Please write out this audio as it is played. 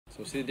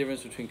So see the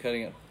difference between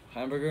cutting a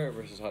hamburger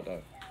versus hot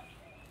dog.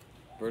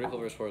 Vertical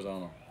versus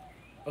horizontal.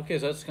 Okay,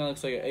 so that kind of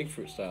looks like an egg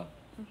fruit style.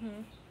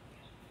 Mhm.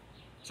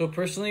 So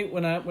personally,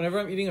 whenever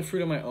I'm eating a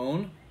fruit on my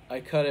own,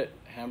 I cut it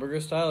hamburger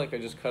style. Like I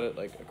just cut it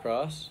like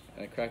across,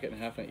 and I crack it in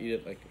half, and I eat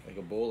it like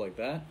a bowl like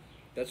that.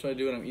 That's what I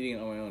do when I'm eating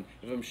it on my own.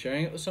 If I'm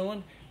sharing it with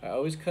someone, I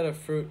always cut a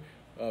fruit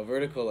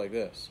vertical like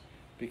this,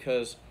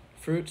 because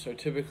fruits are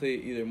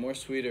typically either more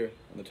sweeter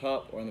on the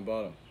top or on the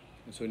bottom.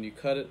 And so when you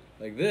cut it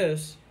like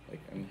this, like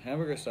in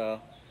hamburger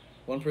style,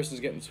 one person's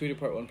getting the sweeter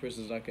part, one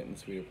person's not getting the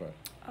sweeter part.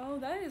 Oh,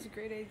 that is a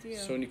great idea.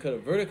 So when you cut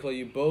it vertical,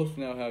 you both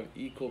now have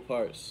equal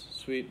parts,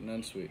 sweet and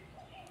unsweet.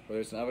 Whether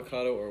it's an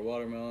avocado or a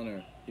watermelon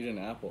or even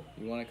an apple,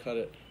 you want to cut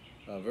it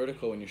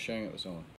vertical when you're sharing it with someone.